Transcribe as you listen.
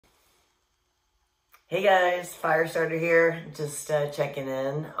Hey guys, Firestarter here, just checking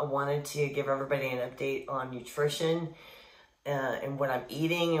in. I wanted to give everybody an update on nutrition and what I'm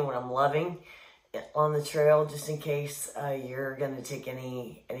eating and what I'm loving on the trail, just in case you're going to take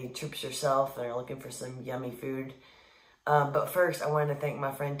any trips yourself and are looking for some yummy food. But first, I wanted to thank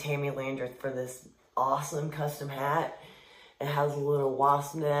my friend Tammy Landreth for this awesome custom hat. It has a little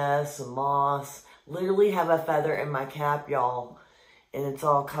wasp nest, some moss, literally have a feather in my cap, y'all, and it's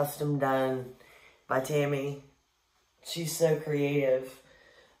all custom done by Tammy. She's so creative.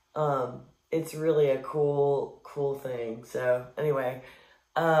 It's really a cool thing. So anyway,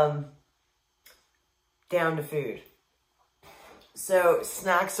 down to food. So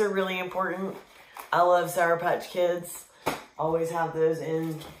snacks are really important. I love Sour Patch Kids. Always have those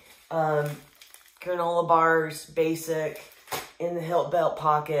in granola bars, basic, in the hilt belt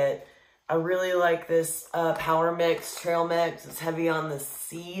pocket. I really like this Power Mix, Trail Mix. It's heavy on the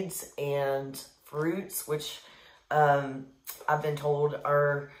seeds and fruits, which I've been told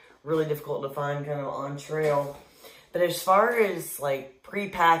are really difficult to find kind of on trail. But as far as like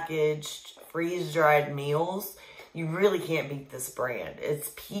prepackaged, freeze-dried meals, you really can't beat this brand.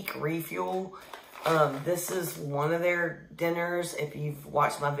 It's Peak Refuel. This is one of their dinners. If you've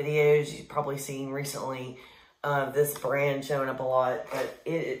watched my videos, you've probably seen recently this brand showing up a lot, but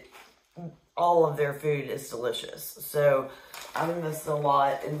all of their food is delicious. So I've invested a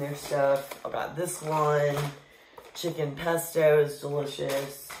lot in their stuff. I got this one. Chicken pesto is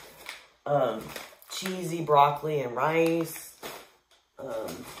delicious. Cheesy broccoli and rice.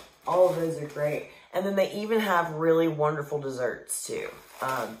 All of those are great. And then they even have really wonderful desserts too.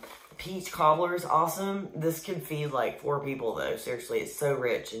 Peach cobbler is awesome. This could feed like 4 people though. Seriously, it's so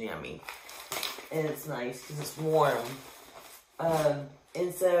rich and yummy. And it's nice because it's warm.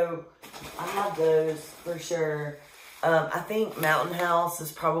 And so I have those for sure. I think Mountain House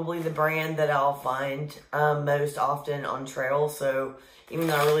is probably the brand that I'll find most often on trail. So even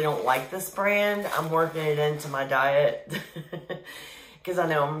though I really don't like this brand, I'm working it into my diet because I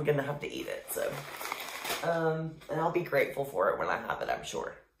know I'm going to have to eat it. So, and I'll be grateful for it when I have it, I'm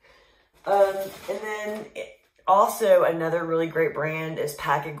sure. And then also another really great brand is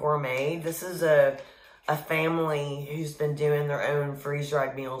Packet Gourmet. This is a family who's been doing their own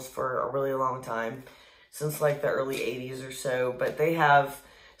freeze-dried meals for a really long time, since like the early 80s or so, but they have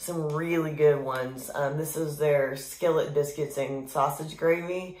some really good ones. This is their skillet biscuits and sausage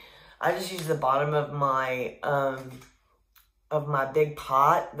gravy. I just use the bottom of my big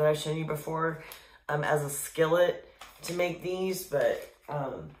pot that I've shown you before as a skillet to make these, but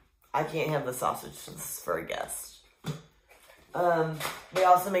I can't have the sausage for a guest. They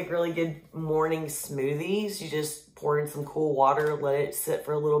also make really good morning smoothies. You just pour in some cool water, let it sit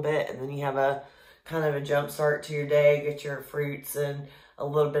for a little bit, and then you have a kind of a jump start to your day. Get your fruits and a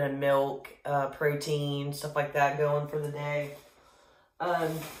little bit of milk, protein, stuff like that going for the day.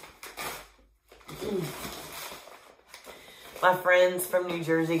 My friends from New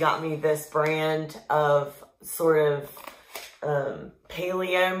Jersey got me this brand of sort of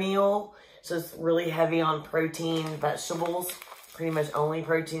paleo meal. So it's really heavy on protein, vegetables, pretty much only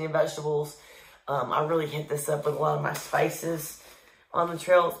protein and vegetables. I really hit this up with a lot of my spices on the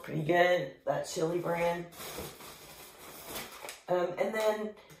trail. It's pretty good, that chili brand. And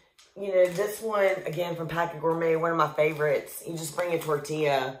then, you know, this one, again, from Packet Gourmet, one of my favorites. You just bring a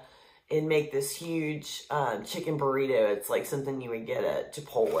tortilla and make this huge chicken burrito. It's like something you would get at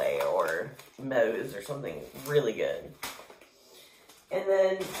Chipotle or Moe's or something really good. And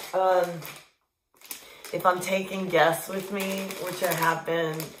then, if I'm taking guests with me, which I have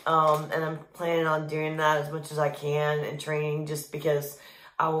been, and I'm planning on doing that as much as I can and training just because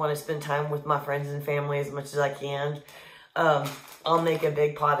I want to spend time with my friends and family as much as I can, I'll make a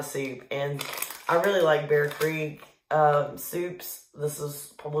big pot of soup. And I really like Bear Creek soups. This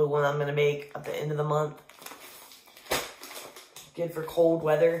is probably one I'm going to make at the end of the month. Good for cold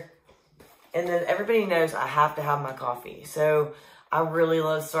weather. And then everybody knows I have to have my coffee. So I really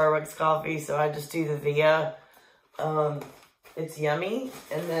love Starbucks coffee, so I just do the Via. It's yummy.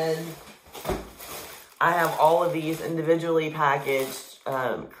 And then I have all of these individually packaged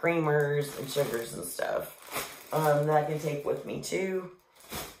creamers and sugars and stuff that I can take with me too.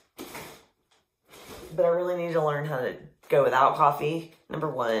 But I really need to learn how to go without coffee, number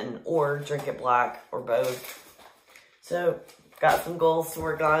one, or drink it black, or both. So, got some goals to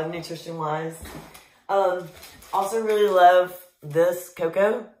work on nutrition-wise. Also really love this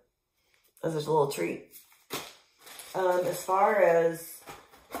cocoa. This is a little treat. As far as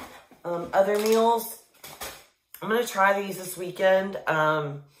other meals, I'm going to try these this weekend.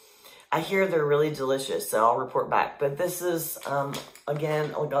 I hear they're really delicious, so I'll report back. But this is,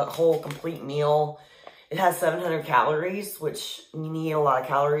 again, like a whole complete meal It has 700 calories, which you need a lot of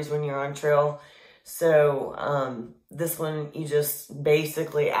calories when you're on trail. So this one, you just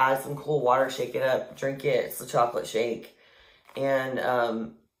basically add some cool water, shake it up, drink it. It's a chocolate shake. And, you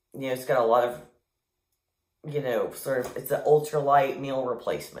know, it's got a lot of, you know, sort of, it's an ultralight meal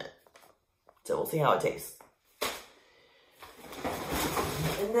replacement. So we'll see how it tastes.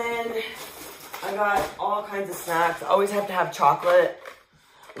 And then I got all kinds of snacks. I always have to have chocolate.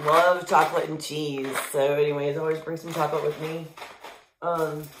 Love chocolate and cheese. So anyways, I always bring some chocolate with me.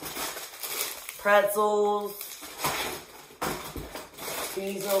 Pretzels.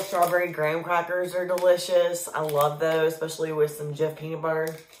 These little strawberry graham crackers are delicious. I love those, especially with some Jif peanut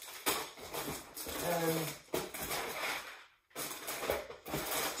butter.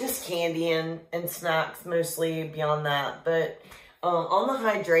 Just candy and snacks mostly beyond that. But on the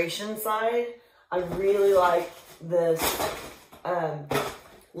hydration side, I really like this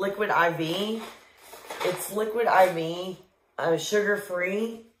Liquid IV. It's Liquid IV,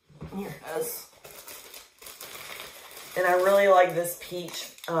 sugar-free. Here it is. And I really like this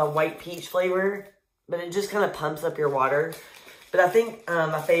peach, white peach flavor, but it just kind of pumps up your water. But I think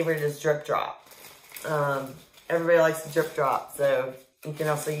my favorite is Drip Drop. Everybody likes the Drip Drop, so you can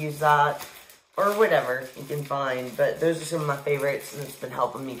also use that or whatever you can find. But those are some of my favorites, and it's been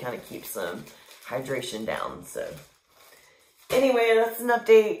helping me kind of keep some hydration down. So anyway, that's an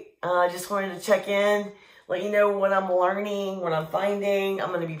update. I just wanted to check in, let you know what I'm learning, what I'm finding. I'm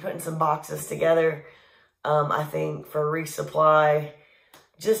going to be putting some boxes together. I think for resupply,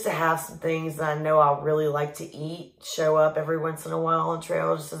 just to have some things that I know I really like to eat, show up every once in a while on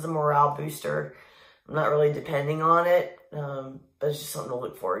trail, just as a morale booster. I'm not really depending on it, but it's just something to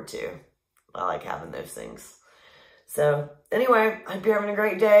look forward to. I like having those things. So anyway, I hope you're having a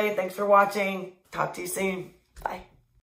great day. Thanks for watching. Talk to you soon. Bye.